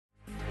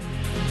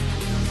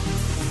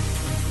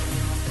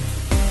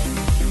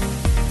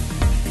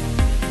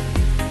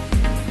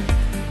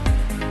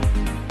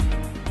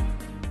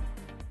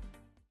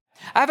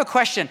I have a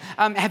question.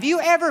 Have you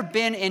ever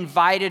been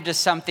invited to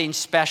something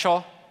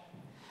special?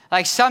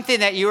 Like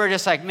something that you were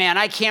just like, man,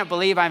 I can't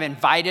believe I'm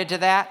invited to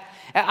that.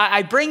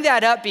 I bring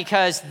that up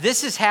because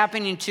this is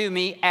happening to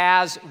me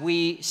as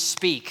we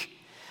speak.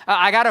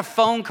 I got a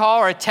phone call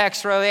or a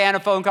text really and a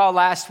phone call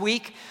last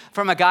week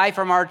from a guy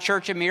from our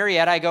church in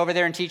Marietta. I go over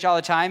there and teach all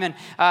the time.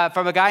 And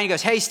from a guy, and he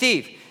goes, hey,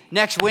 Steve,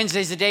 next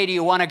Wednesday's the day. Do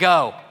you want to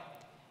go?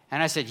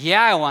 And I said,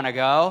 yeah, I want to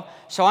go.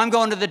 So I'm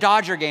going to the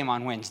Dodger game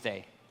on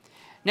Wednesday.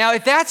 Now,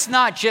 if that's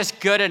not just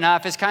good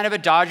enough, as kind of a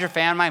Dodger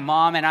fan, my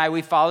mom and I,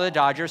 we follow the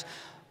Dodgers.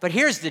 But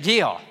here's the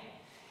deal.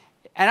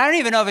 And I don't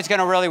even know if it's going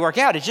to really work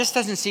out. It just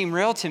doesn't seem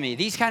real to me.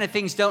 These kind of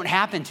things don't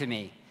happen to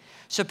me.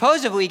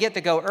 Supposedly, we get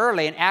to go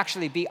early and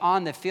actually be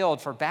on the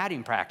field for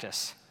batting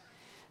practice.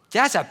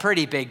 That's a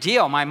pretty big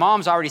deal. My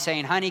mom's already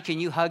saying, honey, can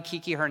you hug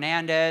Kiki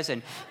Hernandez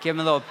and give him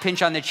a little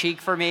pinch on the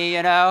cheek for me,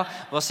 you know?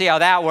 We'll see how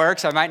that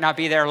works. I might not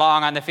be there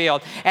long on the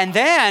field. And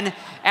then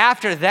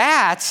after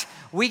that,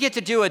 we get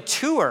to do a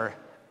tour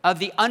of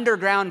the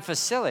underground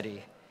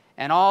facility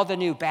and all the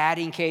new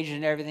batting cages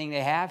and everything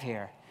they have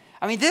here.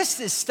 I mean,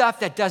 this is stuff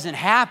that doesn't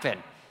happen,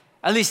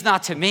 at least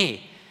not to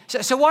me.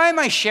 So why am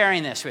I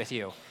sharing this with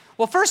you?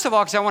 Well, first of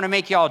all, because I want to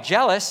make you all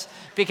jealous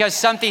because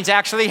something's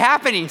actually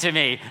happening to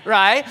me,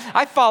 right?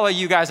 I follow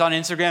you guys on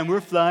Instagram. We're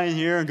flying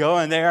here and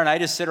going there, and I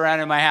just sit around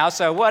in my house,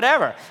 so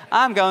whatever.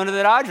 I'm going to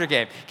the Dodger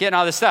game, getting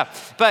all this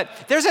stuff. But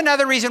there's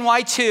another reason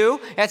why, too.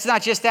 It's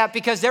not just that,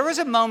 because there was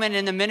a moment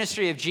in the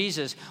ministry of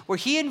Jesus where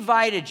he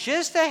invited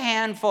just a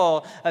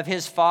handful of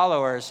his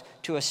followers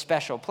to a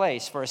special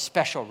place for a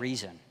special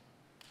reason.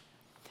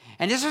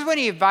 And this is when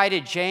he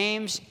invited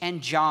James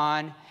and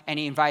John, and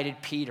he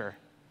invited Peter.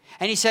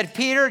 And he said,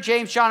 Peter,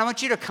 James, John, I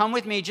want you to come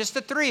with me, just the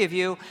three of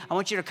you. I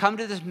want you to come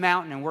to this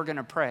mountain and we're going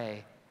to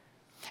pray.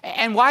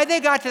 And when they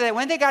got to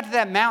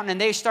that mountain and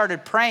they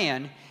started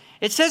praying,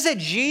 it says that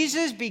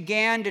Jesus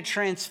began to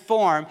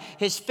transform.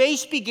 His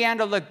face began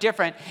to look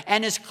different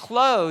and his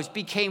clothes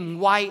became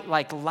white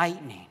like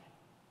lightning.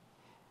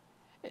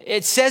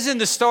 It says in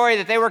the story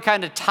that they were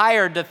kind of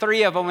tired, the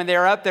three of them, when they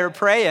were up there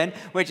praying,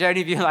 which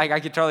any of you like, I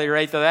could totally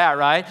relate to that,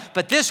 right?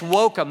 But this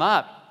woke them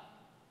up.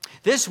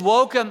 This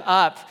woke them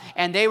up,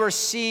 and they were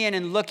seeing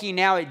and looking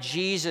now at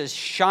Jesus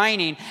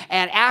shining,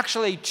 and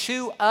actually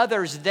two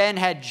others then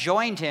had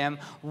joined him.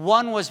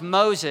 One was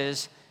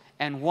Moses,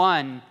 and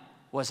one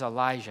was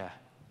Elijah.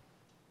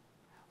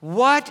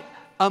 What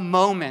a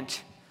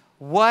moment.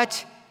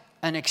 What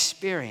an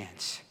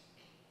experience.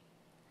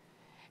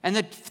 And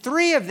the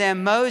three of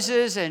them,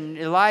 Moses and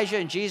Elijah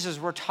and Jesus,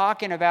 were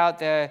talking about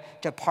the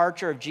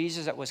departure of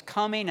Jesus that was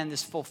coming and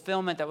this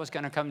fulfillment that was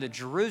going to come to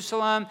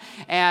Jerusalem.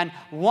 And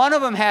one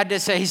of them had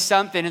to say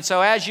something. And so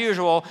as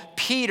usual,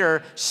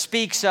 Peter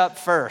speaks up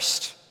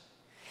first.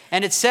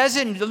 And it says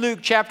in Luke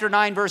chapter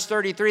 9, verse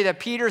 33, that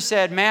Peter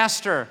said,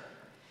 Master,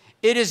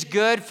 it is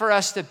good for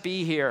us to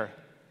be here.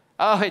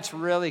 Oh, it's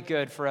really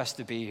good for us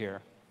to be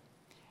here.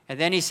 And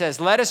then he says,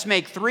 let us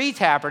make 3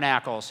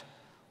 tabernacles,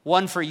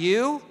 one for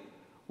you,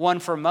 one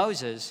for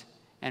Moses,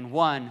 and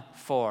one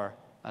for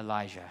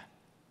Elijah.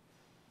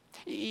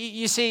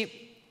 You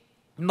see,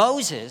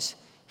 Moses,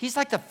 he's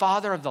like the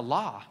father of the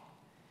law.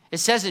 It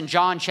says in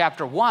John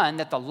chapter 1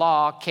 that the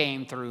law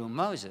came through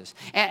Moses.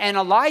 And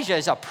Elijah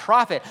is a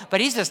prophet,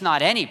 but he's just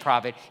not any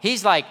prophet.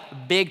 He's like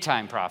big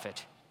time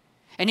prophet.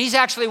 And he's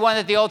actually one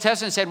that the Old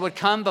Testament said would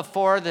come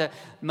before the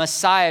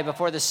Messiah,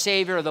 before the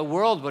Savior of the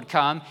world would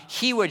come.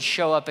 He would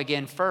show up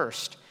again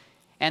first.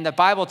 And the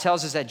Bible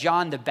tells us that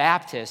John the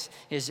Baptist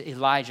is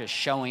Elijah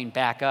showing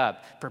back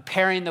up,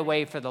 preparing the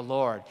way for the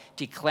Lord,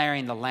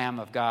 declaring the Lamb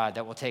of God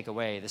that will take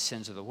away the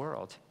sins of the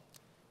world.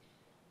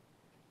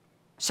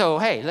 So,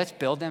 hey, let's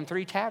build them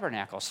 3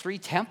 tabernacles, 3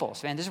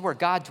 temples. Man, this is where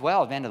God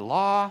dwelled, man, the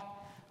law,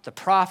 the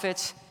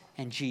prophets,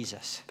 and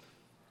Jesus.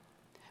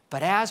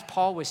 But as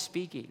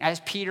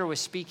Peter was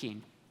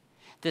speaking,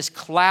 this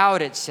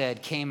cloud, it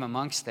said, came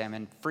amongst them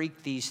and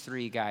freaked these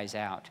 3 guys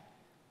out.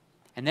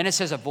 And then it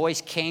says a voice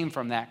came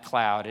from that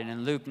cloud. And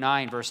in Luke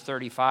 9, verse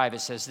 35,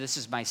 it says, this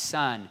is my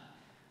son,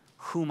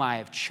 whom I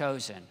have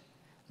chosen.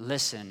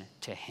 Listen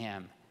to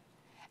him.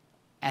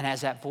 And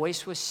as that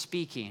voice was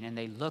speaking and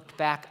they looked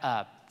back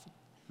up,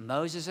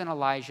 Moses and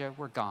Elijah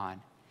were gone,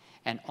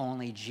 and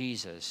only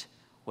Jesus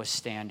was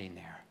standing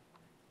there.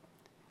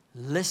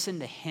 Listen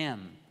to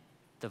him,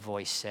 the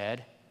voice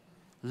said.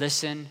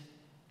 Listen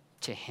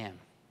to him.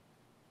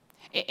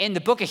 In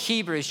the book of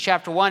Hebrews,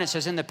 chapter 1, it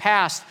says, in the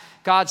past,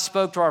 God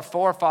spoke to our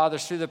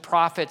forefathers through the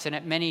prophets and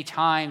at many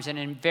times and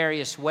in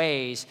various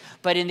ways.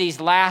 But in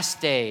these last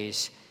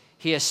days,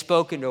 he has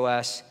spoken to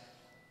us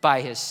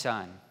by his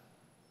Son.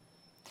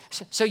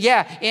 So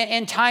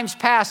in times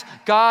past,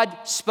 God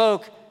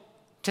spoke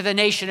to the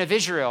nation of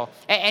Israel.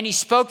 And he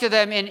spoke to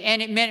them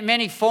in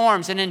many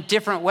forms and in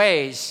different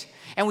ways.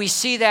 And we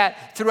see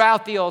that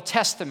throughout the Old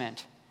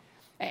Testament.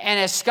 And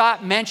as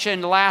Scott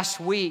mentioned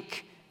last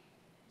week,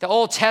 The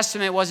Old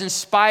Testament was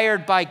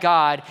inspired by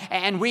God,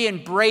 and we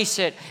embrace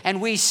it, and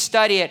we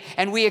study it,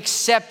 and we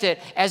accept it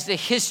as the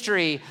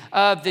history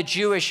of the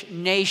Jewish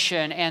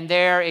nation and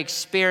their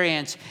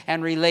experience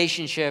and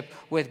relationship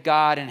with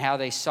God and how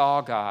they saw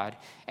God.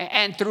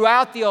 And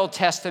throughout the Old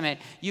Testament,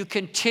 you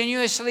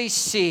continuously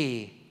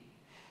see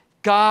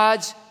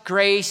God's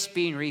grace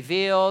being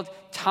revealed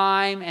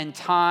time and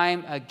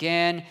time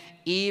again,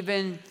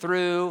 even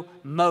through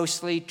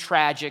mostly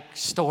tragic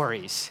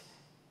stories.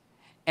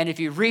 And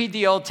if you read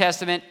the Old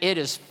Testament, it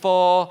is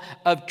full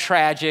of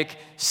tragic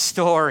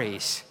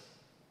stories.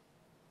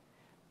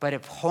 But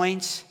it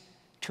points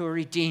to a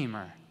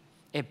Redeemer.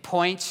 It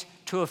points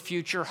to a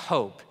future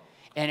hope.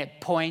 And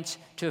it points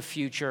to a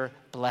future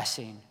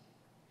blessing.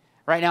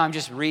 Right now, I'm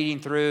just reading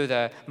through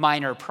the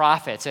minor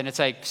prophets. And it's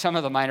like some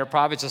of the minor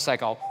prophets, it's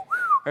like,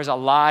 there's a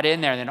lot in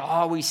there. And then it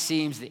always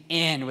seems to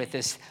end with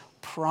this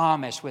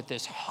promise, with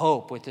this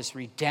hope, with this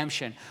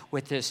redemption,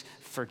 with this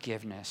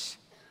forgiveness.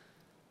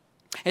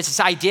 It's this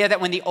idea that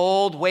when the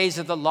old ways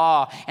of the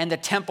law and the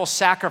temple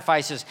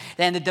sacrifices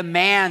and the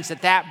demands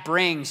that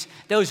brings,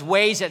 those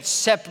ways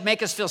that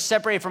make us feel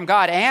separated from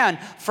God and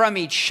from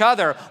each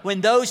other, when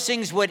those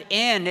things would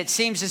end, it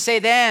seems to say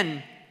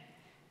then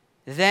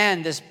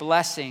this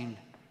blessing,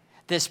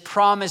 this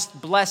promised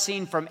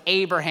blessing from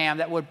Abraham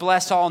that would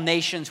bless all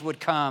nations would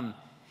come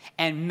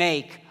and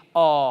make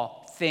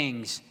all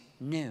things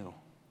new.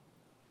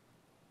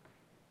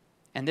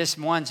 And this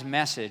one's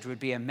message would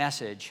be a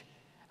message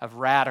of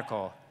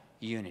radical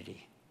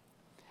unity.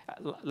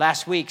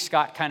 Last week,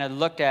 Scott kind of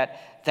looked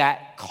at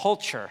that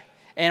culture,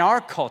 and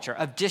our culture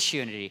of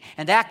disunity.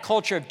 And that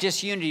culture of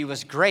disunity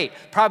was great,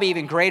 probably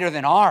even greater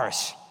than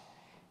ours,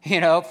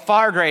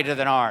 far greater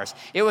than ours.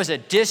 It was a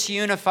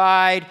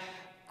disunified,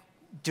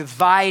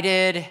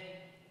 divided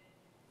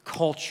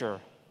culture.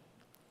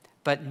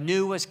 But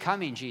new was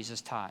coming,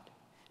 Jesus taught.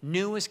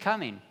 New was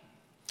coming.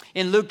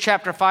 In Luke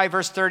chapter 5,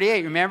 verse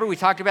 38, remember we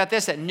talked about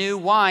this, that new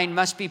wine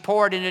must be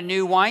poured into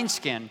new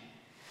wineskin.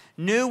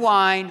 New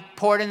wine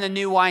poured in the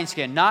new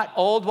wineskin. Not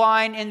old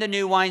wine in the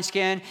new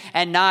wineskin,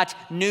 and not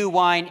new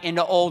wine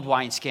into old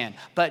wineskin,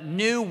 but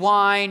new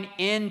wine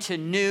into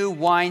new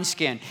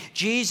wineskin.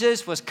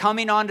 Jesus was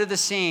coming onto the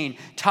scene,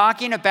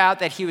 talking about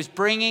that he was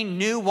bringing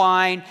new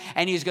wine,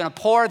 and he was going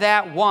to pour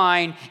that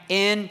wine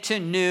into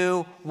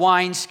new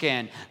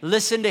wineskin.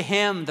 Listen to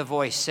him, the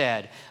voice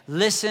said.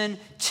 Listen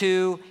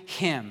to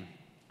him.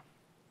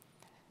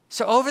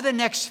 So over the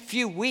next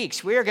few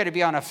weeks, we are going to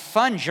be on a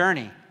fun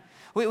journey.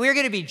 We're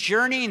going to be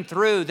journeying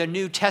through the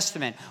New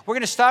Testament. We're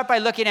going to start by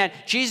looking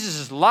at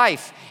Jesus'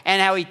 life and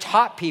how he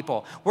taught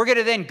people. We're going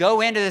to then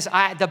go into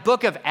the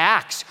book of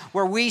Acts,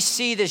 where we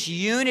see this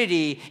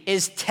unity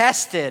is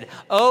tested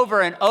over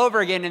and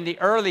over again in the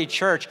early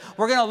church.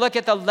 We're going to look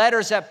at the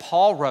letters that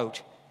Paul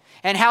wrote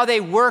and how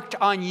they worked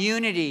on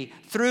unity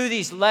through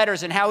these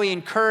letters and how he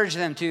encouraged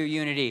them to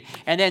unity.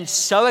 And then,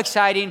 so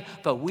exciting,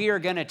 but we are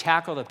going to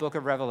tackle the book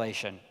of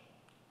Revelation.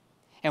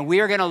 And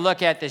we are going to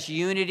look at this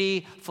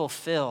unity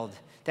fulfilled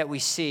that we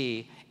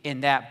see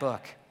in that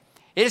book.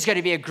 It is going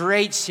to be a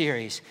great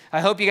series. I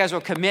hope you guys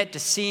will commit to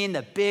seeing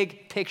the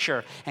big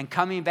picture and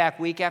coming back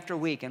week after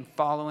week and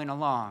following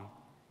along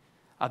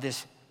of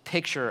this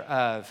picture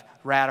of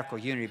radical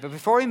unity. But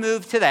before we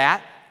move to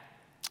that,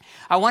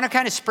 I want to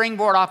kind of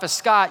springboard off of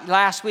Scott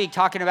last week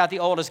talking about the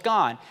old is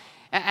gone.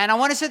 And I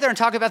want to sit there and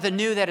talk about the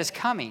new that is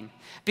coming.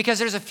 Because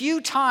there's a few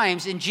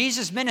times in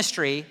Jesus'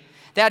 ministry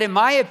that, in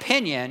my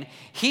opinion,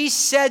 he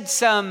said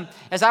some,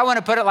 as I want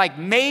to put it, like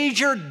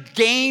major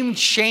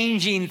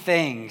game-changing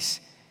things.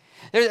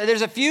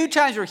 There's a few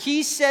times where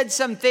he said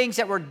some things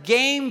that were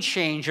game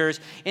changers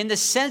in the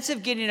sense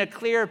of getting a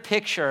clear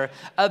picture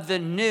of the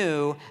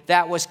new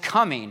that was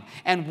coming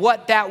and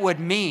what that would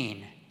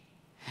mean.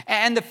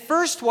 And the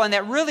first one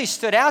that really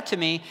stood out to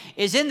me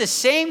is in the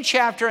same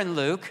chapter in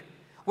Luke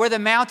where the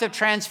Mount of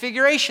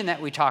Transfiguration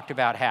that we talked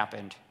about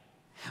happened.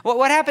 Well,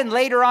 what happened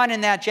later on in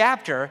that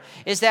chapter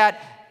is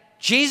that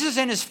Jesus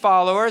and his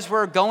followers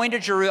were going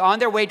to on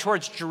their way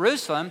towards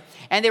Jerusalem,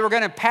 and they were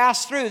going to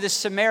pass through this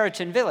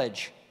Samaritan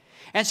village.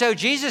 And so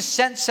Jesus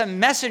sent some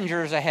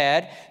messengers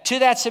ahead to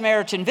that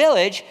Samaritan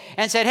village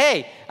and said,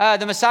 hey,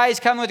 the Messiah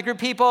is coming with a group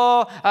of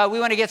people. We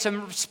want to get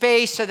some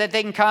space so that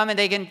they can come and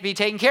they can be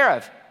taken care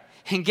of.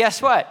 And guess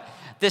what?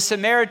 The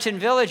Samaritan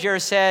villager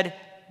said,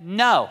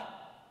 no,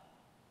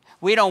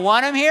 we don't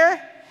want them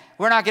here.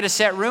 We're not going to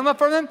set room up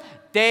for them.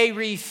 They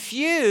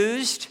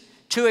refused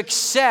to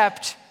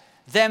accept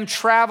them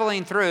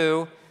traveling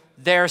through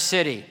their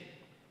city.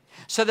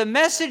 So the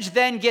message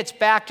then gets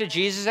back to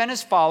Jesus and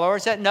his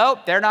followers that,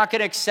 nope, they're not going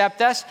to accept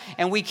us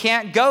and we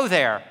can't go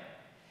there.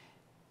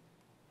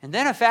 And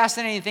then a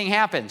fascinating thing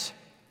happens.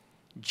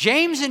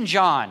 James and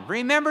John,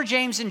 remember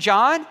James and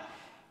John?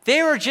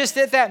 They were just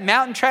at that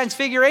mountain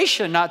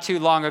transfiguration not too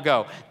long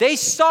ago. They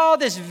saw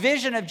this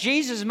vision of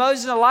Jesus,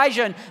 Moses and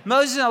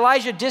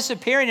Elijah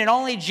disappearing and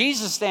only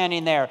Jesus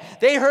standing there.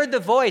 They heard the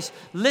voice,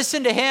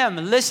 listen to him,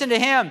 listen to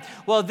him.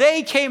 Well,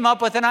 they came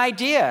up with an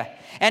idea.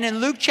 And in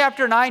Luke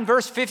chapter 9,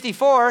 verse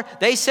 54,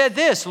 they said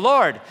this,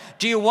 Lord,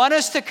 do you want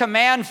us to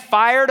command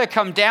fire to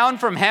come down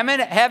from heaven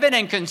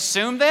and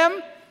consume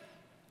them?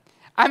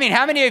 I mean,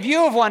 how many of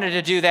you have wanted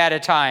to do that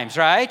at times,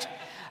 right?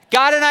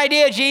 Got an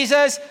idea,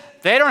 Jesus?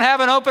 They don't have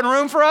an open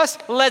room for us?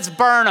 Let's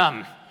burn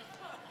them.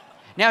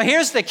 Now,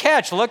 here's the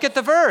catch. Look at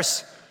the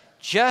verse.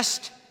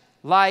 Just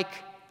like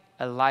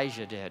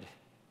Elijah did.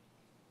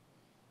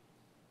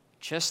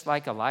 Just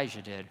like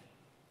Elijah did.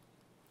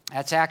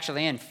 That's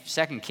actually in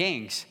 2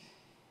 Kings.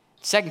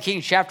 2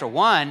 Kings chapter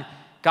 1,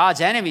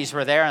 God's enemies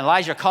were there, and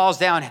Elijah calls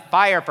down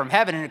fire from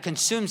heaven, and it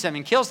consumes them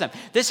and kills them.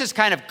 This is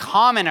kind of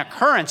common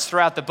occurrence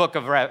throughout the book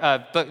of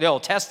the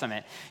Old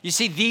Testament. You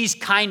see these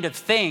kind of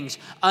things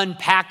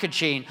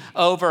unpackaging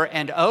over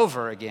and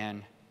over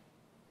again.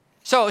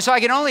 So I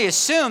can only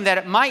assume that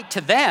it might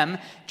to them,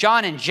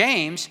 John and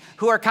James,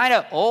 who are kind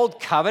of old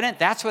covenant,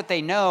 that's what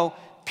they know,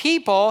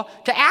 people,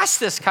 to ask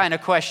this kind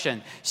of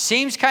question.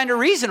 Seems kind of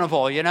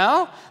reasonable, you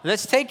know?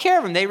 Let's take care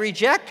of them. They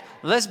reject,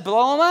 let's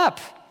blow them up.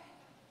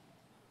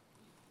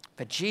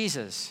 But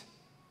Jesus,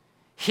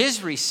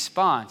 his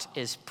response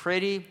is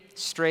pretty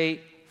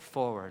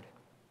straightforward.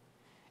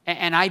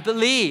 And I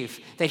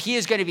believe that he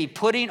is going to be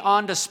putting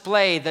on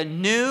display the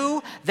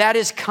new that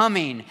is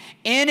coming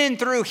in and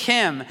through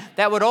him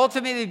that would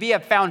ultimately be a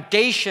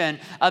foundation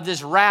of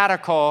this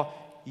radical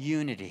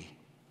unity.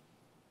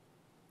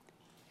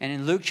 And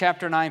in Luke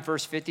chapter 9,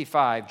 verse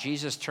 55,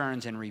 Jesus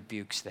turns and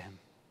rebukes them.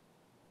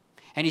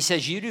 And he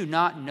says, you do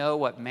not know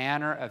what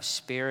manner of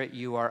spirit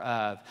you are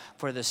of,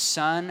 for the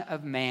Son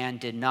of Man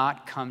did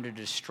not come to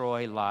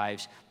destroy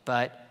lives,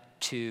 but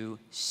to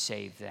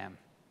save them.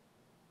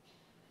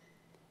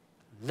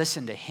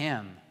 Listen to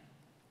him,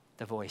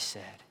 the voice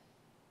said.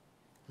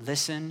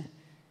 Listen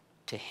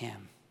to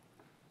him.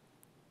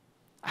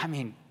 I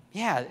mean,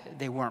 yeah,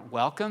 they weren't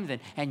welcomed,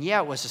 and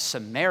yeah, it was a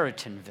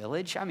Samaritan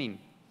village. I mean,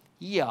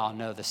 y'all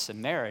know the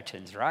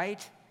Samaritans,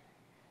 right?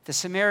 The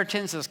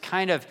Samaritans, those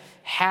kind of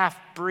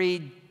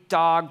half-breed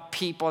dog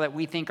people that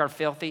we think are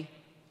filthy.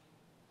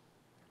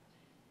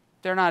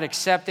 They're not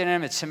accepting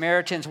them. It's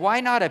Samaritans.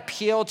 Why not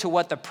appeal to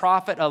what the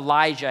prophet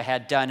Elijah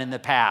had done in the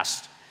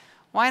past?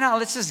 Why not?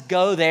 Let's just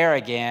go there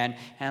again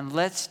and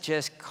let's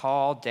just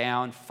call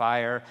down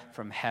fire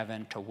from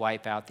heaven to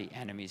wipe out the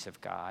enemies of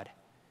God.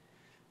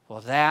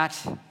 Well, that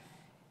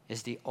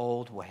is the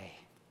old way.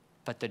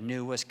 But the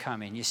new was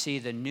coming. You see,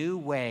 the new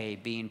way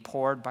being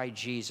poured by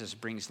Jesus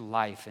brings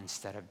life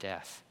instead of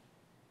death.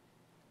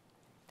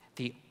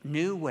 The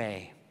new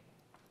way,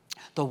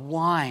 the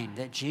wine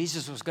that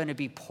Jesus was going to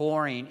be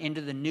pouring into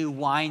the new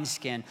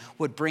wineskin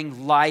would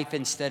bring life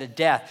instead of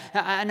death.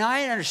 And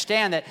I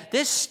understand that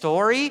this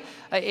story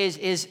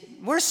is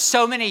we're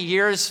so many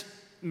years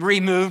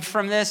removed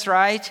from this,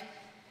 right?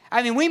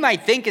 I mean, we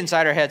might think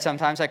inside our head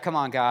sometimes, like, come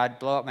on, God,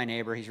 blow up my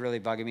neighbor. He's really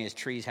bugging me. His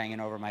tree's hanging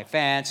over my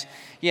fence,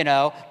 you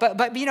know.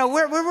 But you know,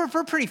 we're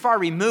pretty far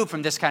removed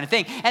from this kind of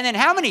thing. And then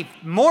how many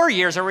more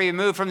years are we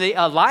removed from the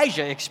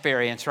Elijah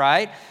experience,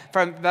 right?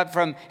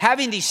 From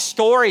having these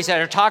stories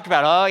that are talked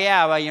about. Oh,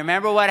 yeah, well, you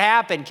remember what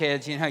happened,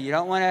 kids. You know, you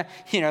don't want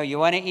to, you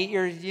want to eat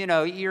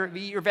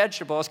your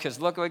vegetables because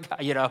look what,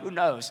 who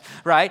knows,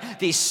 right?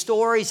 These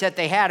stories that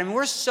they had. I mean,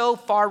 we're so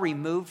far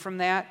removed from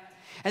that.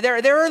 And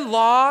there are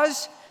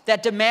laws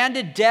that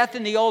demanded death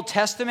in the Old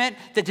Testament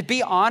that, to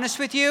be honest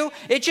with you,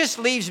 it just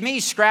leaves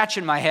me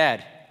scratching my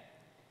head.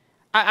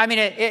 I mean,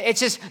 it's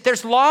just,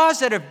 there's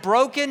laws that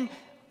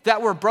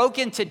were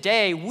broken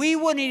today. We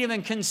wouldn't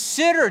even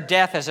consider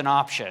death as an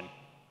option.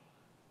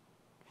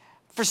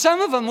 For some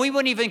of them, we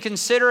wouldn't even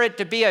consider it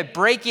to be a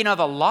breaking of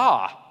a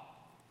law.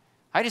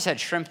 I just had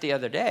shrimp the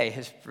other day.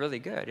 It's really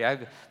good.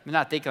 I'm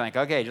not thinking like,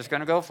 okay, just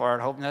going to go for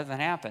it, hope nothing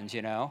happens,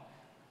 you know.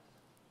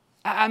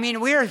 I mean,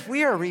 we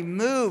are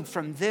removed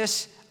from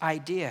this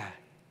idea.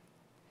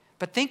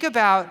 But think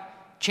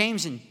about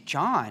James and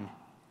John,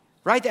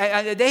 right?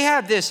 They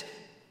have this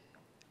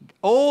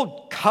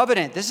old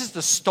covenant. This is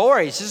the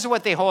stories. This is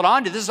what they hold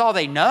on to. This is all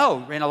they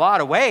know in a lot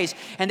of ways.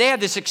 And they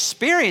have this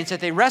experience that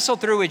they wrestle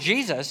through with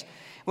Jesus,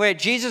 where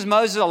Jesus,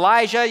 Moses,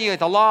 Elijah, you get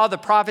the law, the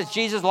prophets,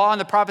 Jesus, law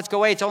and the prophets go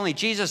away. It's only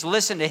Jesus,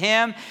 listen to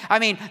him. I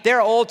mean,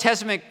 their Old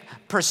Testament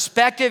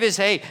perspective is,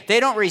 hey, they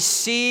don't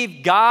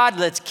receive God,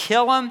 let's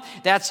kill them.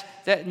 That's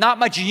not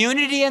much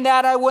unity in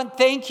that, I wouldn't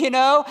think,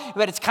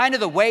 but it's kind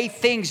of the way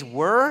things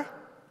were.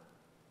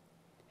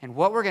 And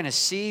what we're going to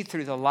see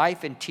through the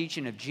life and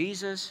teaching of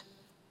Jesus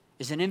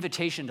is an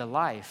invitation to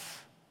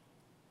life,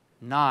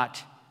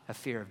 not a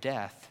fear of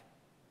death.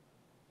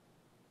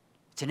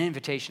 It's an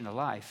invitation to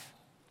life.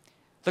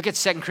 Look at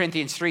 2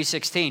 Corinthians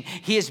 3:16.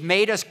 He has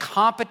made us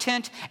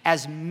competent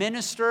as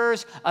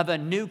ministers of a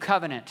new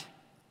covenant.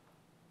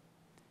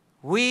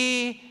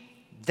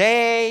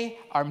 They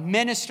are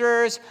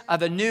ministers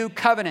of a new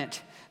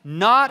covenant.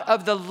 not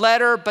of the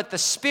letter, but the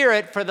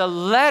Spirit. For the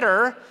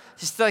letter,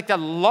 just like the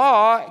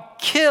law,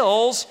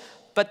 kills,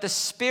 but the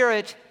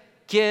Spirit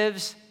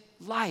gives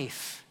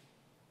life.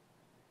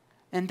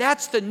 And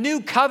that's the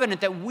new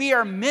covenant that we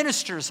are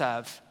ministers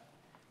of.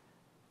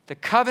 The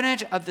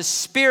covenant of the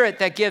Spirit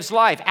that gives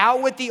life.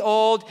 Out with the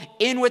old,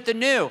 in with the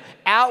new.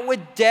 Out with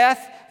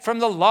death from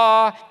the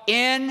law,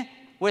 in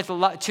with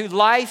to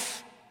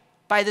life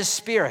by the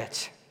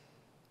Spirit.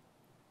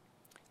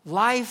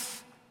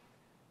 Life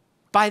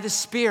by the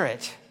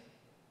Spirit.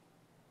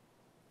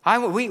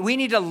 We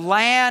need to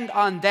land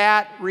on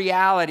that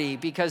reality,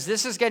 because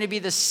this is going to be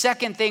the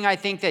second thing I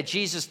think that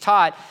Jesus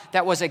taught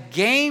that was a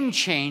game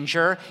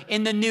changer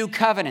in the new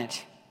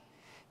covenant.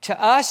 To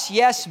us,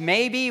 yes,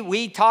 maybe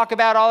we talk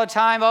about all the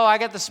time, oh, I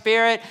got the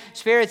Spirit,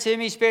 Spirit's in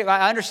me, Spirit.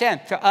 I understand.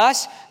 To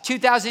us,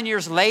 2,000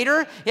 years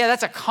later, yeah,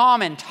 that's a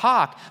common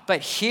talk. But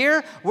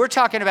here, we're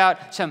talking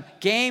about some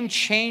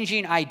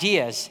game-changing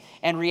ideas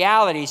and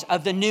realities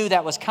of the new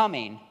that was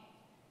coming.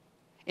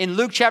 In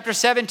Luke chapter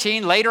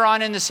 17, later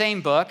on in the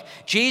same book,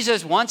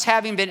 Jesus, once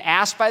having been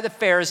asked by the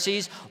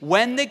Pharisees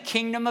when the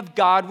kingdom of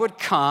God would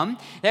come,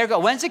 there you go,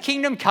 when's the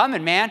kingdom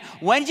coming, man?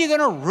 When's he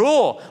going to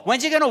rule?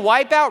 When's he going to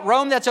wipe out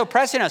Rome that's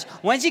oppressing us?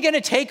 When's he going to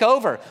take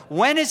over?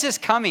 When is this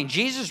coming?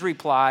 Jesus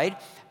replied,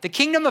 the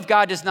kingdom of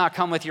God does not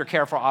come with your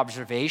careful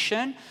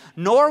observation,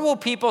 nor will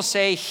people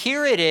say,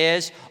 here it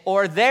is,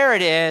 or there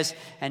it is.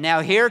 And now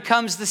here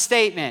comes the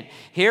statement.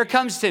 Here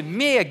comes to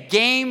me a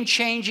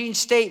game-changing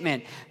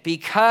statement.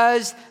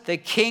 Because the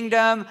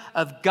kingdom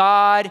of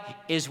God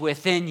is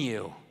within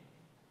you.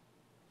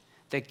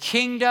 The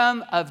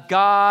kingdom of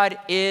God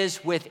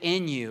is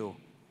within you.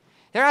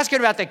 They're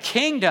asking about the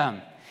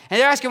kingdom. And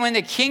they're asking when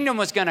the kingdom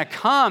was going to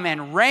come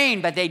and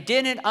reign, but they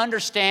didn't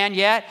understand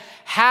yet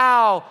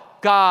how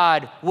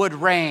God would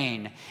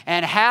reign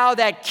and how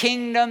that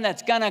kingdom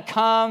that's going to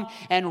come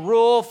and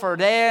rule for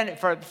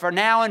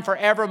now and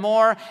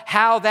forevermore,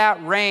 how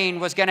that reign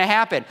was going to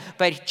happen.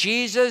 But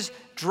Jesus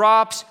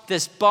drops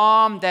this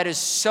bomb that is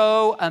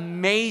so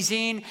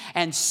amazing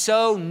and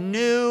so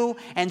new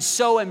and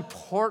so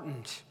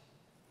important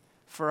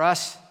for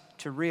us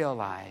to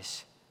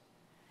realize.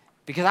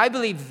 Because I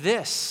believe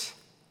this.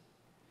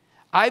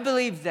 I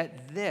believe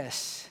that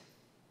this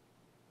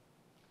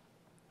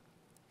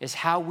is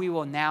how we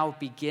will now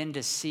begin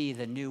to see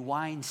the new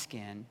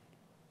wineskin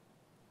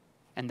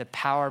and the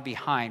power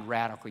behind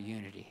radical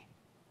unity.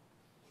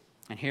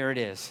 And here it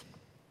is,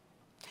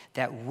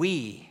 that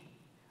we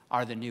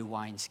are the new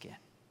wineskin.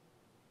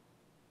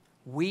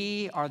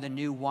 We are the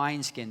new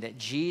wineskin that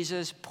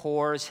Jesus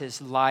pours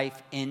his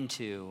life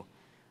into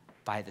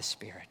by the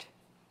Spirit.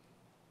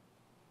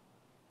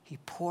 He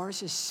pours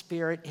his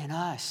Spirit in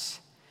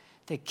us.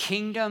 The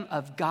kingdom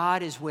of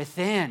God is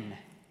within.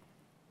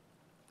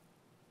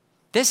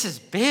 This is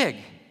big.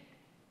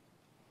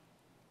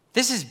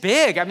 This is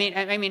big. I mean,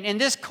 in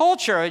this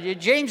culture,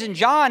 James and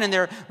John, and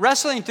they're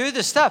wrestling through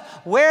this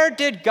stuff. Where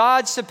did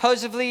God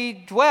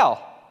supposedly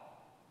dwell?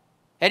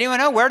 Anyone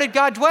know? Where did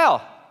God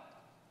dwell?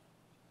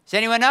 Does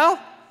anyone know?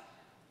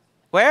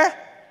 Where?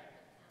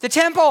 The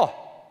temple.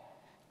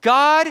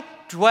 God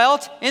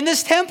dwelt in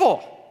this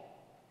temple.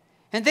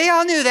 And they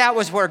all knew that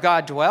was where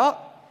God dwelt.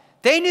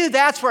 They knew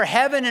that's where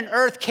heaven and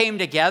earth came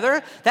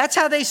together. That's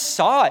how they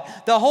saw it.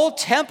 The whole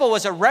temple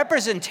was a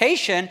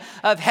representation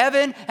of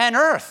heaven and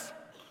earth.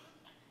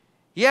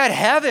 You had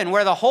heaven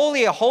where the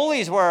Holy of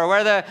Holies were,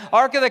 where the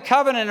Ark of the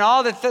Covenant and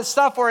all the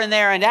stuff were in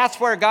there, and that's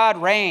where God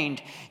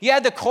reigned. You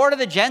had the court of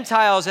the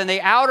Gentiles and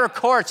the outer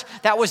courts.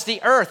 That was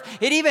the earth.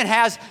 It even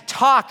has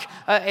talk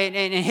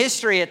in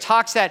history. It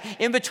talks that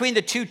in between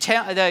the two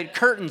the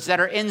curtains that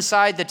are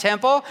inside the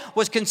temple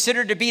was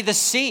considered to be the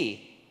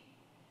sea.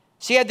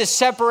 So you had the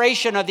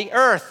separation of the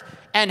earth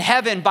and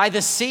heaven by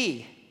the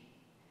sea.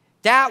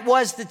 That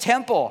was the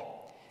temple.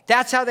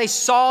 That's how they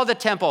saw the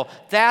temple.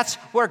 That's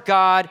where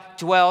God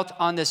dwelt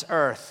on this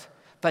earth.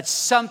 But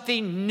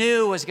something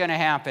new was going to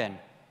happen.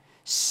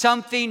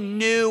 Something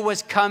new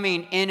was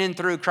coming in and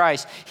through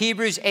Christ.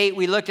 Hebrews 8,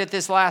 we looked at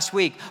this last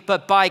week.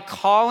 But by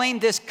calling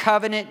this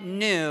covenant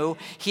new,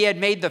 he had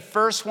made the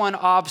first one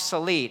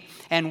obsolete.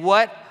 And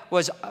what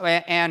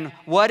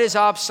is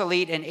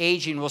obsolete and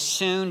aging will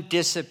soon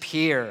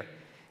disappear.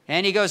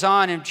 And he goes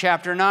on in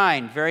chapter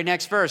 9, very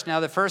next verse. Now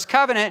the first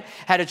covenant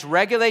had its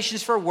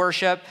regulations for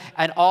worship,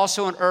 and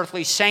also an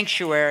earthly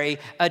sanctuary,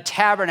 a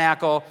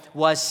tabernacle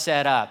was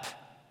set up.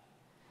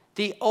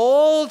 The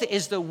old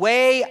is the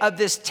way of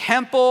this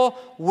temple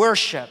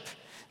worship.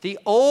 The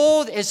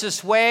old is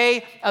this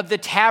way of the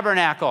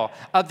tabernacle,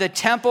 of the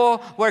temple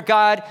where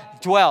God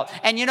dwelt.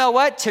 And you know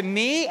what? To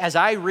me, as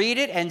I read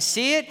it and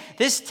see it,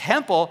 this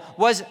temple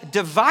was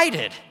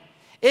divided.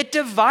 It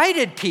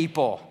divided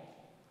people.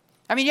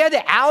 I mean, you had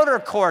the outer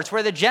courts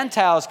where the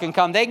Gentiles can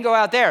come. They can go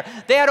out there.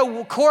 They had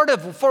a court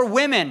for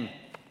women.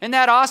 Isn't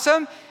that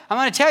awesome? I'm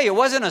going to tell you, it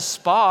wasn't a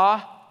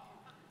spa.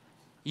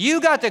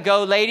 You got to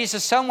go, ladies, to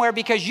somewhere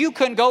because you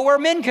couldn't go where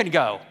men could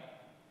go.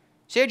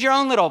 So you had your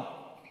own little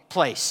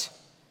place.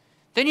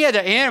 Then you had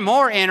the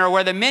more inner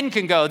where the men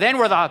can go, then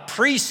where the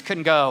priests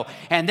can go,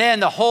 and then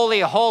the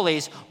Holy of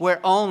Holies where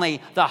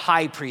only the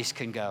high priest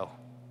can go.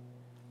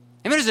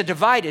 I mean, it was a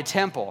divided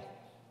temple.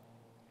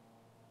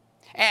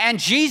 And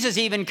Jesus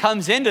even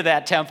comes into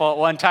that temple at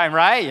one time,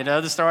 right? You know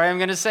the story I'm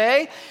going to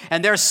say?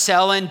 And they're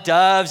selling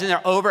doves,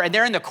 and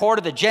they're in the court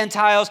of the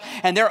Gentiles,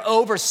 and they're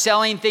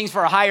overselling things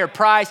for a higher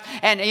price.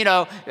 And, you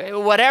know,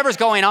 whatever's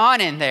going on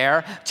in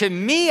there, to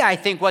me, I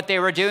think what they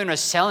were doing was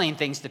selling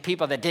things to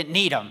people that didn't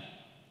need them.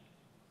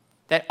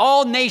 That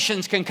all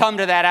nations can come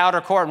to that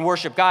outer court and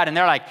worship God. And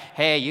they're like,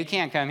 hey, you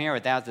can't come here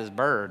without this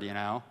bird, you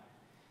know.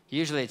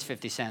 Usually it's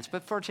 50 cents,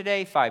 but for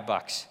today,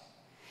 $5.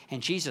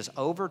 And Jesus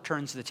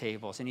overturns the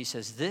tables and he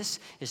says, this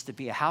is to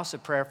be a house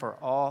of prayer for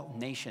all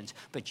nations,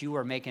 but you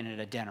are making it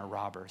a den of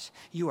robbers.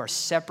 You are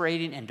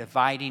separating and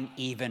dividing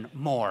even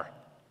more.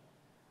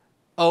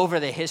 Over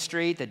the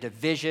history, the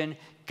division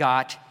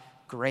got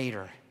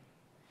greater.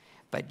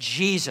 But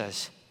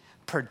Jesus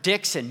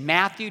predicts in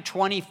Matthew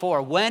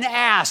 24, when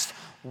asked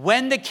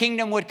when the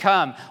kingdom would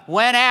come,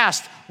 when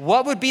asked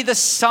what would be the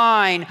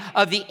sign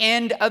of the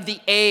end of the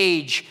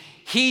age,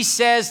 he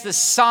says the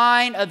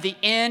sign of the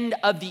end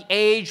of the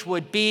age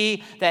would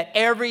be that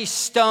every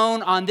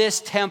stone on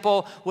this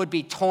temple would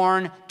be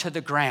torn to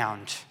the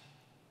ground.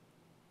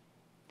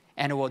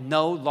 And it will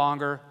no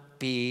longer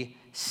be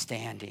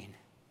standing.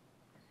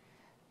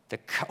 The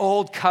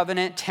old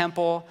covenant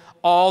temple,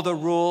 all the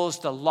rules,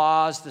 the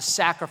laws, the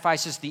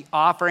sacrifices, the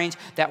offerings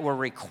that were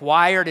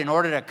required in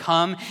order to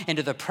come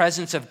into the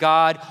presence of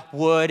God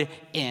would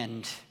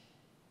end.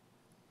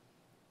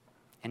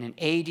 And in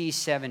AD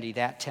 70,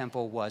 that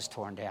temple was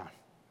torn down.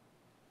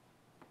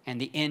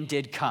 And the end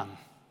did come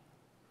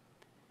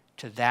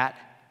to that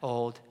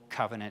old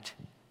covenant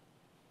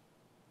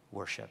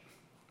worship.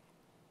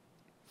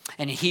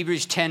 And in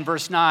Hebrews 10,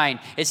 verse 9,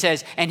 it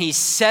says, and he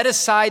set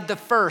aside the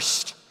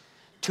first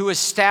to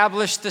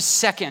establish the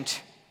second.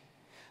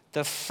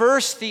 The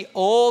first, the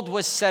old,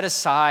 was set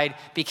aside,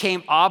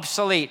 became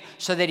obsolete,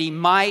 so that he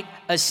might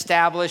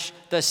establish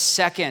the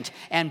second.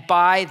 And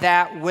by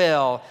that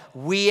will,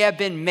 we have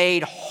been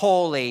made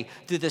holy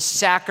through the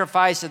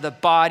sacrifice of the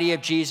body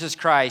of Jesus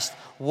Christ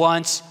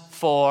once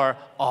for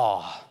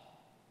all.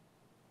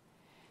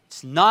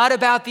 It's not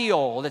about the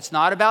old. It's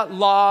not about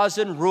laws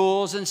and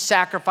rules and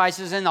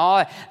sacrifices and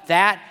all.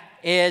 That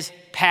is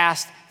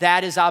past.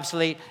 That is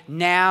obsolete.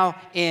 Now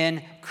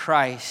in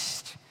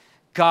Christ,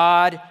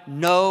 God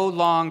no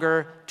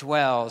longer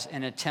dwells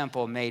in a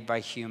temple made by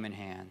human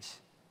hands.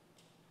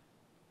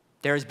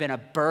 There has been a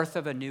birth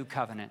of a new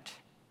covenant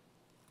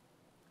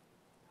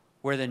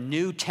where the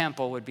new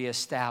temple would be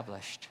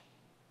established,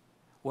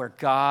 where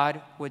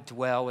God would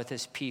dwell with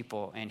his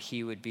people and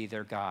he would be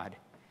their God.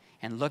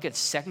 And look at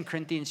 2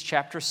 Corinthians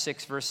chapter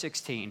 6, verse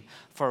 16.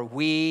 For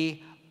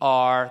we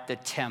are the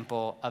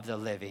temple of the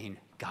living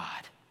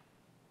God.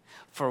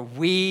 For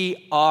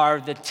we are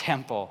the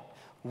temple.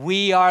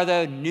 We are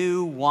the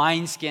new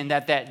wineskin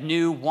that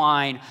new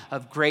wine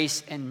of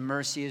grace and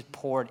mercy is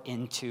poured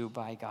into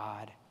by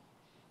God.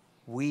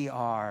 We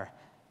are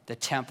the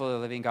temple of the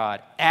living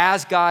God.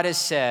 As God has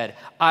said,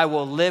 I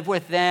will live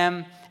with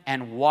them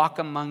and walk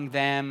among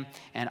them,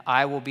 and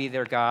I will be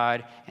their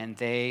God, and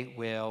they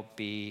will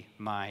be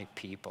my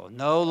people.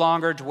 No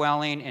longer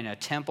dwelling in a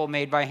temple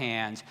made by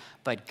hands,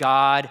 but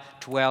God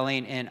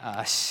dwelling in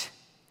us.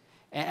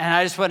 And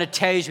I just want to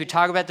tell you, as we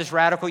talk about this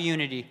radical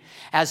unity,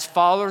 as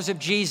followers of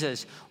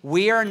Jesus,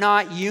 we are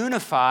not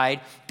unified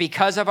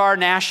because of our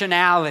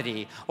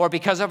nationality or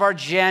because of our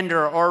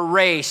gender or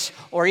race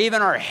or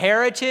even our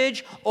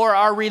heritage or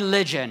our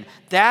religion.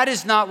 That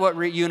is not what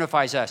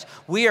unifies us.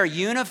 We are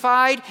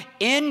unified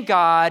in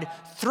God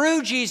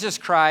through Jesus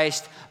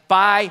Christ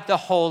by the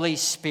Holy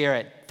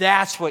Spirit.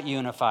 That's what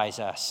unifies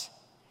us.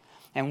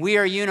 And we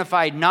are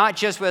unified not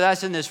just with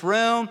us in this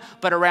room,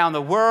 but around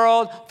the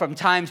world, from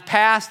times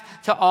past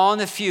to all in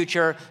the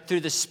future, through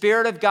the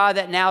Spirit of God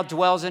that now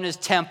dwells in his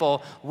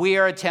temple. We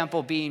are a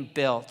temple being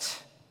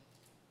built,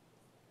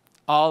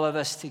 all of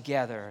us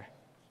together,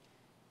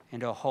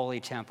 into a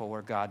holy temple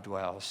where God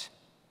dwells.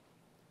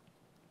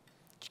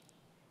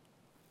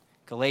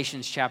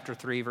 Galatians chapter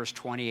 3, verse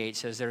 28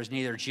 says, there is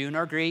neither Jew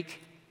nor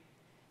Greek,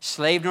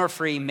 slave nor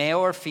free, male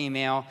or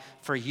female,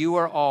 for you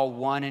are all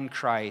one in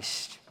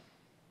Christ.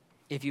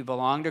 If you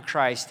belong to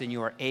Christ, then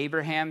you are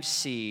Abraham's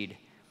seed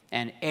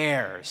and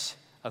heirs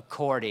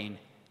according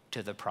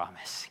to the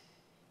promise.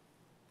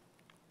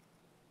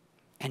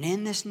 And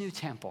in this new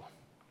temple,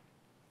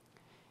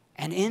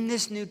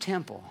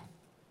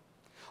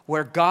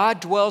 where God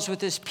dwells with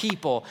his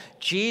people,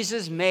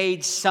 Jesus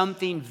made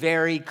something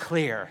very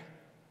clear.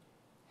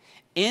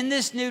 In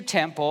this new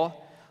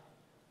temple,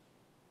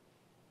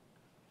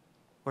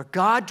 where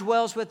God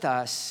dwells with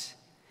us,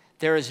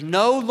 there is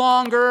no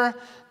longer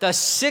the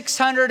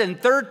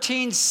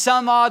 613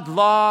 some odd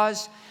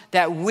laws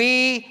that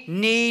we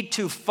need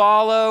to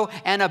follow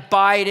and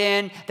abide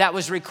in that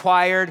was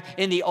required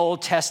in the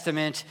Old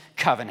Testament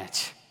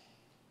covenant.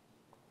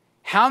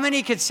 How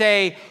many could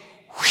say,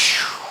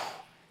 whew,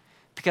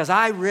 because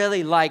I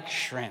really like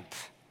shrimp.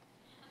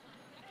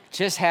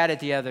 Just had it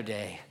the other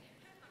day.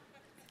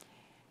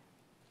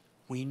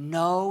 We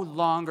no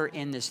longer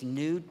in this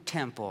new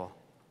temple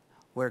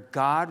where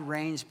God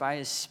reigns by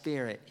his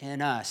Spirit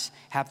in us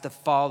have to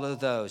follow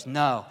those.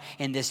 No,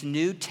 in this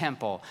new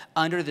temple,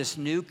 under this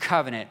new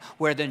covenant,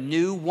 where the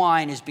new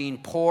wine is being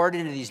poured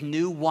into these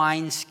new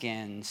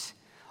wineskins,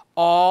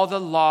 all the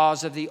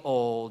laws of the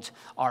old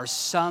are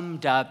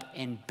summed up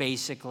in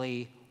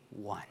basically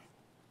one.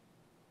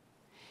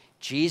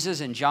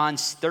 Jesus in John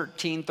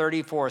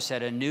 13:34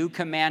 said, "A new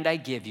command I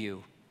give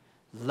you,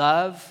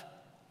 love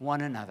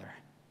one another.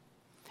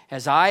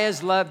 As I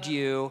have loved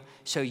you,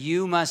 so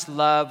you must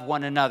love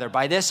one another.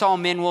 By this all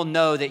men will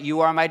know that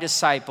you are my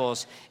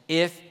disciples,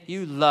 if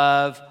you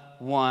love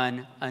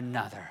one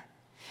another."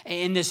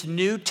 In this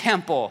new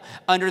temple,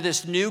 under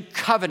this new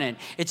covenant,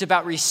 it's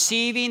about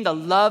receiving the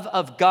love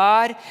of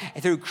God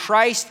through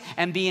Christ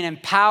and being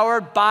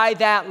empowered by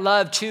that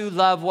love to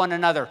love one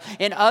another.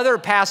 In other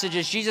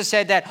passages, Jesus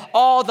said that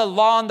all the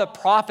law and the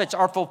prophets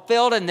are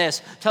fulfilled in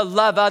this, to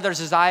love others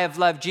as I have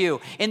loved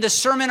you. In the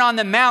Sermon on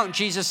the Mount,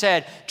 Jesus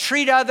said,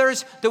 treat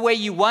others the way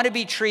you want to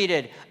be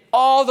treated.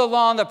 All the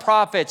law and the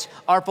prophets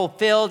are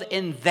fulfilled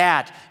in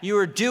that. You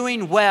are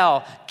doing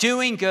well,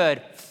 doing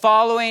good,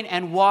 following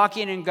and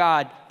walking in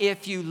God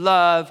if you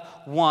love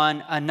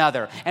one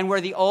another. And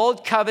where the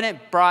old covenant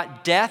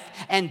brought death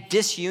and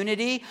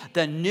disunity,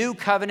 the new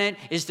covenant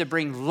is to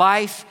bring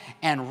life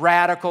and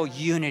radical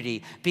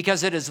unity,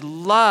 because it is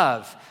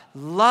love.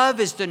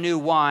 Love is the new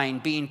wine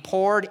being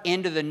poured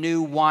into the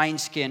new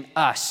wineskin,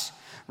 us,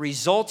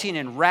 resulting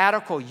in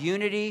radical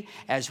unity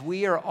as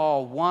we are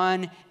all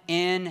one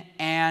in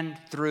and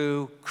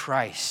through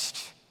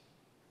Christ.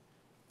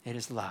 It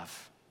is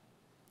love.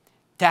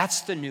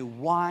 That's the new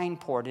wine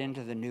poured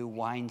into the new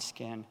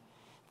wineskin.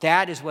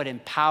 That is what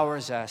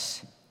empowers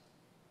us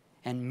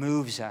and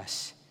moves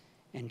us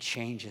and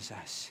changes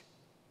us.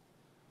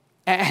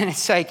 And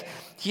it's like,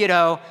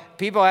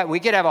 people, we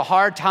could have a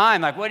hard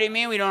time. Like, what do you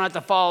mean we don't have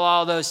to follow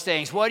all those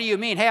things? What do you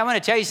mean? Hey, I'm going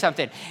to tell you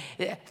something.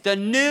 The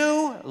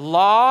new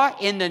law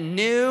in the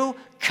new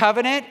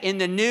covenant, in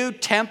the new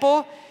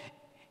temple,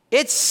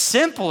 it's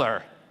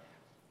simpler.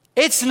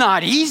 It's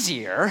not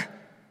easier,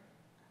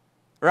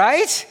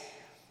 right?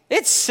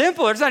 It's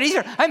simpler. It's not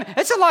easier.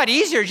 It's a lot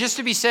easier just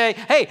to be saying,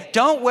 hey,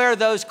 don't wear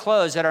those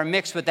clothes that are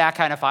mixed with that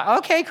kind of fire.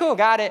 Okay, cool,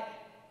 got it.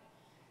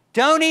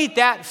 Don't eat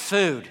that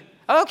food.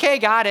 Okay,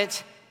 got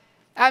it.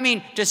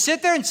 To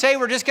sit there and say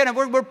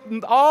we're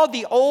all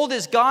the old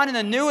is gone and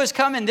the new is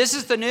coming, this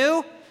is the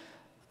new.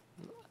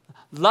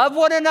 Love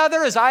one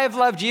another as I have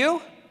loved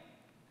you.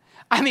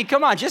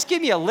 Come on, just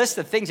give me a list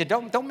of things that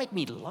don't make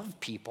me love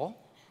people.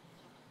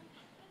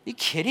 Are you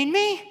kidding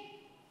me?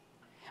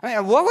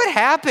 What would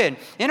happen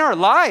in our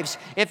lives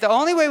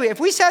if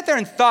we sat there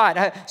and thought,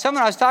 I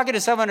was talking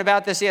to someone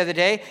about this the other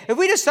day, if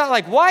we just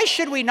thought why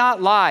should we not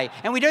lie?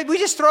 And we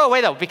just throw away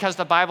though, because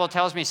the Bible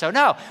tells me so.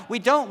 No, we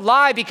don't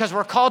lie because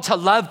we're called to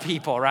love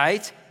people,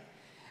 right?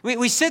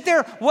 We sit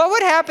there, what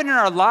would happen in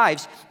our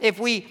lives if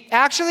we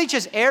actually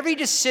just every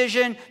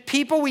decision,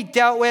 people we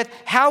dealt with,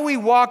 how we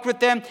walked with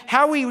them,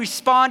 how we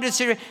responded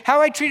to,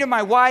 how I treated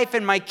my wife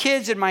and my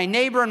kids and my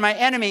neighbor and my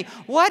enemy,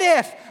 what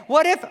if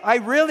I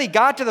really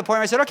got to the point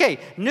where I said, okay,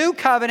 new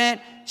covenant,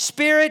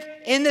 Spirit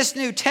in this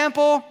new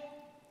temple.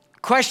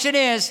 Question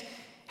is,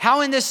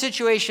 how in this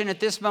situation at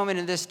this moment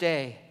in this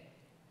day,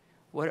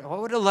 what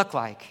would it look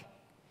like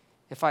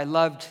if I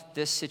loved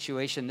this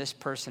situation, this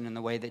person in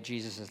the way that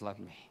Jesus has loved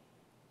me?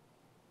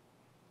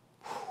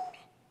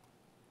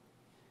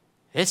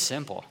 It's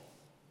simple.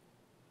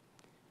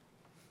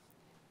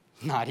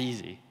 Not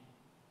easy.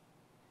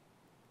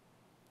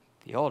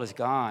 The old is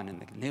gone and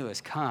the new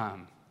has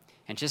come.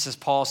 And just as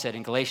Paul said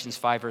in Galatians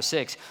 5 verse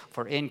 6,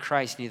 for in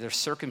Christ neither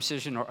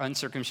circumcision nor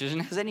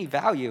uncircumcision has any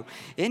value.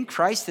 In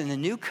Christ, in the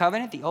new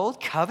covenant, the old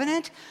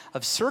covenant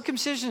of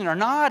circumcision or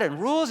not, and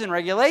rules and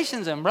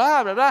regulations and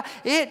blah, blah, blah,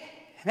 it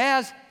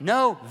has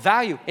no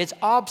value. It's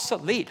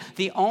obsolete.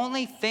 The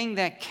only thing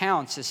that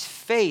counts is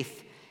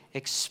faith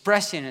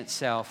expressing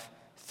itself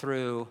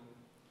through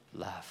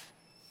love.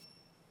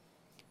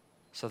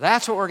 So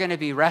that's what we're going to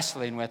be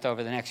wrestling with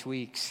over the next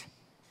weeks.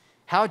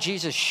 How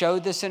Jesus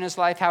showed this in his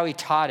life, how he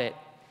taught it,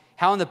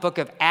 how in the book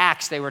of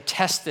Acts they were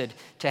tested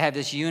to have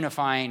this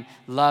unifying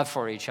love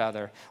for each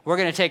other. We're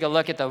going to take a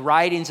look at the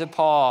writings of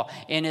Paul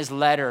in his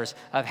letters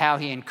of how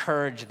he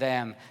encouraged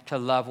them to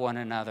love one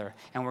another.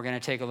 And we're going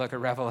to take a look at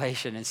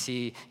Revelation and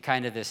see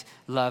kind of this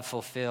love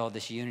fulfilled,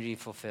 this unity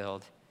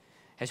fulfilled.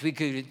 As we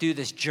could do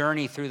this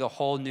journey through the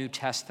whole New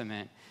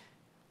Testament,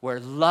 where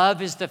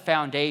love is the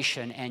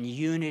foundation and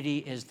unity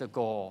is the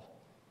goal.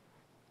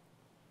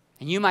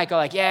 And you might go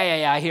like,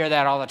 yeah, I hear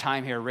that all the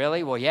time here.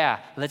 Really? Well, yeah.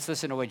 Let's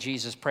listen to what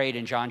Jesus prayed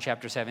in John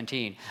chapter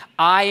 17.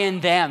 I in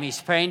them. He's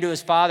praying to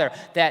his Father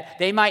that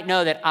they might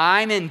know that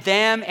I'm in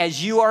them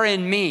as you are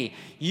in me.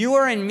 You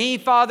are in me,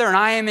 Father, and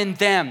I am in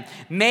them.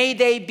 May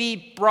they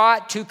be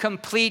brought to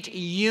complete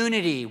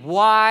unity.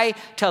 Why?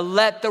 To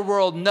let the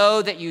world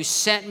know that you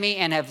sent me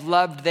and have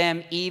loved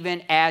them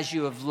even as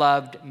you have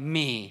loved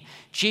me.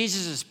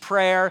 Jesus'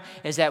 prayer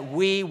is that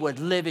we would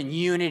live in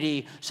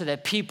unity so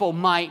that people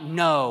might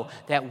know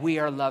that we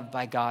are loved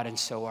by God, and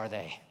so are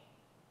they.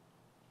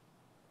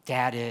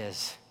 That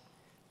is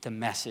the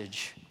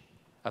message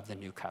of the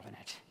new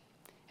covenant.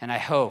 And I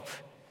hope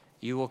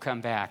you will come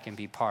back and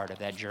be part of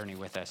that journey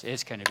with us.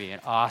 It's going to be an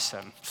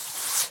awesome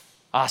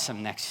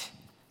next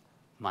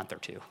month or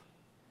two.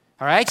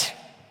 All right?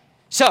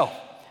 So,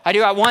 I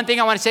do have one thing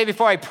I want to say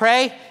before I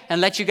pray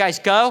and let you guys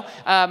go.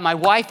 My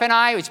wife and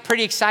I, it's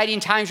pretty exciting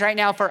times right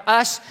now for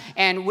us.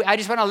 And I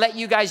just want to let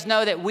you guys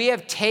know that we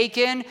have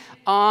taken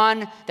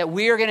on, that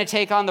we are going to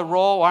take on the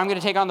role, or I'm going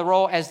to take on the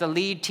role as the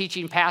lead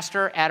teaching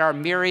pastor at our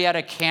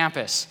Murrieta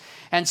campus.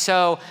 And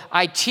so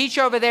I teach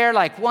over there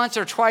like once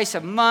or twice a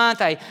month.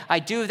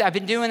 I've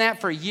been doing that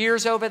for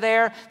years over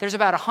there. There's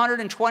about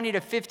 120 to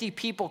 50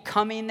 people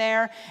coming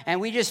there. And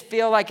we just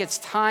feel like it's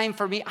time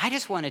for me. I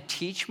just want to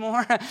teach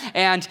more.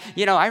 And,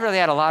 I really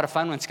had a lot of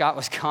fun when Scott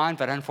was gone,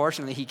 but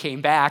unfortunately he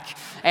came back.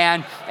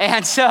 And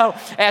so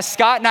as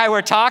Scott and I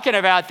were talking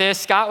about this,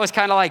 Scott was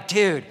kind of like,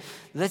 dude,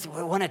 we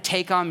want to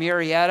take on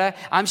Murrieta.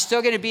 I'm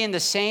still going to be in the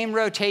same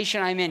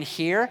rotation I'm in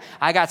here.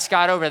 I got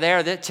Scott over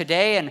there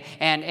today,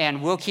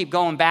 and we'll keep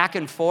going back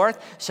and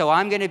forth. So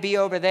I'm going to be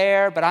over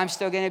there, but I'm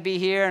still going to be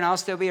here, and I'll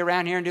still be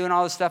around here and doing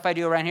all the stuff I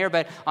do around here.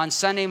 But on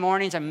Sunday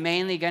mornings, I'm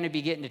mainly going to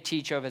be getting to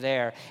teach over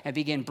there and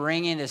begin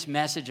bringing this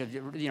message of,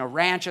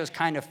 Rancho's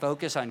kind of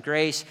focus on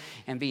grace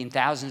and being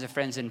thousands of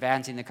friends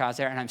advancing the cause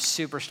there. And I'm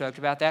super stoked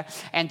about that.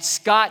 And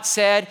Scott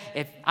said,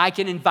 if I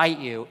can invite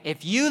you,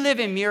 if you live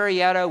in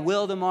Murrieta,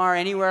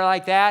 Wildomar, anywhere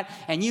like that,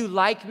 and you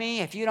like me,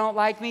 if you don't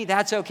like me,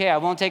 that's okay. I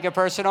won't take it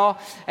personal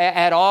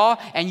at all.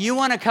 And you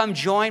want to come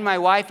join my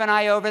wife and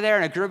I over there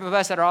and a group of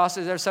us that are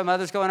also, there's some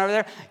others going over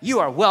there, you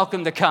are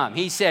welcome to come.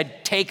 He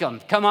said, take them,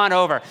 come on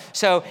over.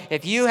 So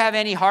if you have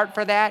any heart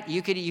for that,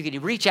 you could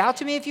reach out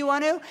to me if you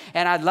want to,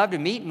 and I'd love to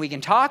meet and we can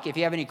talk if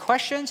you have any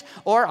questions,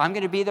 or I'm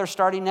going to be there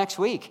starting next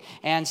week.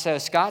 And so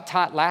Scott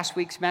taught last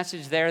week's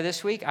message there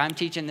this week. I'm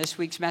teaching this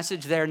week's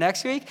message there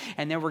next week,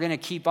 and then we're going to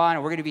keep on,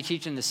 and we're going to be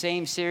teaching the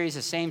same series,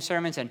 the same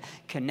sermons, and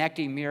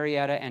connecting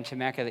Murrieta and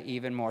Temecula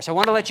even more. So I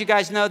want to let you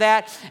guys know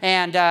that,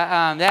 and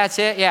that's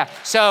it. Yeah.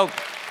 So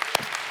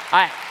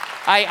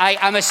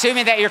I'm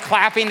assuming that you're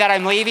clapping that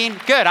I'm leaving.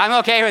 Good. I'm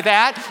okay with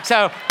that.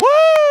 So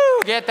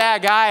woo! Get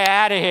that guy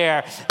out of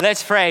here.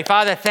 Let's pray.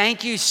 Father,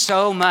 thank you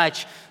so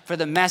much for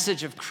the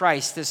message of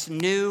Christ, this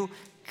new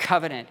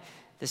covenant,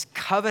 this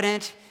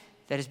covenant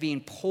that is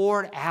being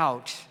poured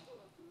out,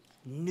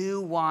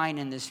 new wine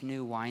in this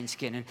new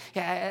wineskin.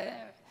 And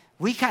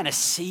we kind of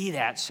see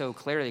that so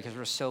clearly because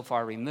we're so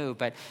far removed,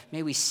 but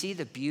may we see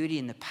the beauty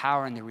and the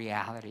power and the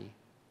reality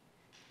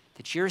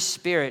that your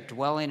Spirit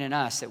dwelling in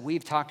us that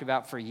we've talked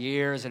about for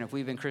years, and if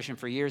we've been Christian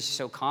for years,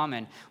 so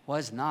common,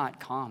 was not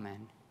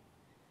common.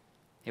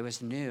 It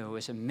was new. It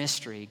was a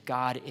mystery.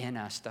 God in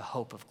us, the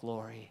hope of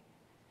glory.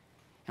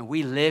 And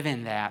we live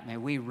in that. May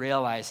we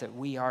realize that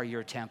we are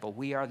your temple.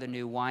 We are the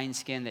new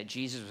wineskin that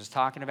Jesus was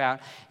talking about.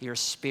 Your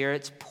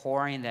Spirit's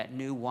pouring that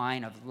new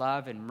wine of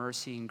love and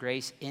mercy and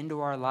grace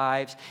into our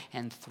lives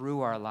and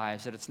through our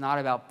lives. That it's not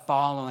about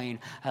following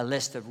a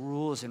list of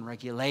rules and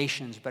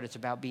regulations, but it's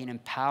about being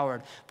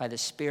empowered by the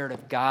Spirit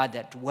of God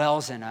that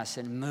dwells in us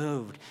and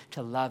moved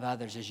to love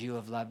others as you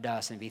have loved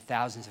us and be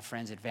thousands of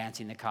friends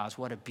advancing the cause.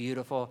 What a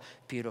beautiful,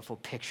 beautiful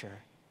picture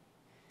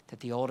that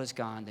the old is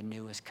gone, the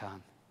new has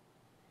come.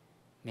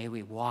 May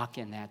we walk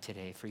in that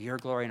today for your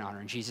glory and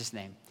honor. In Jesus'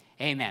 name,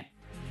 amen.